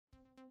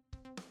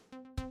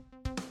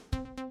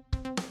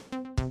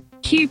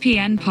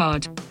QPN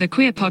Pod, the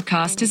Queer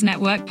Podcasters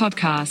Network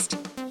podcast.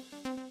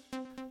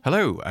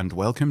 Hello and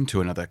welcome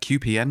to another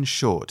QPN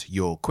Short,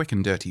 your quick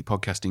and dirty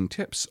podcasting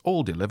tips,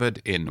 all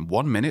delivered in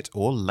 1 minute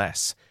or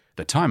less.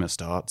 The timer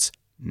starts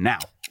now.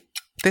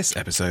 This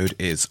episode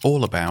is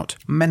all about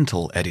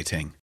mental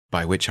editing,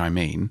 by which I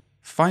mean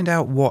find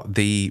out what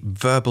the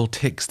verbal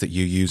tics that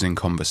you use in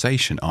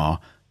conversation are,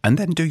 and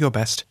then do your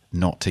best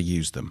not to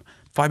use them.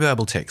 By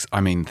verbal tics, I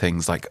mean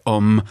things like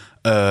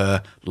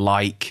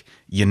like,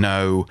 you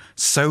know,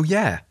 so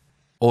yeah,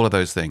 all of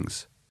those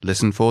things.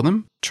 Listen for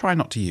them, try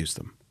not to use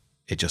them.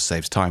 It just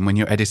saves time when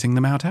you're editing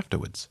them out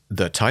afterwards.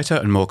 The tighter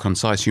and more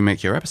concise you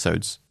make your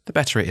episodes, the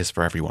better it is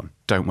for everyone.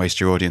 Don't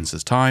waste your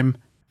audience's time,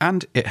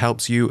 and it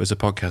helps you as a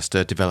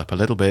podcaster develop a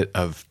little bit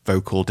of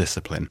vocal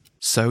discipline.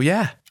 So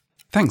yeah,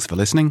 thanks for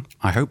listening.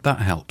 I hope that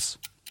helps.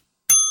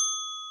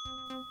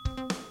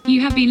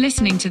 You have been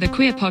listening to the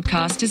Queer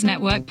Podcasters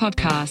Network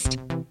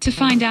podcast. To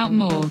find out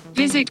more,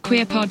 visit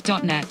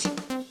queerpod.net.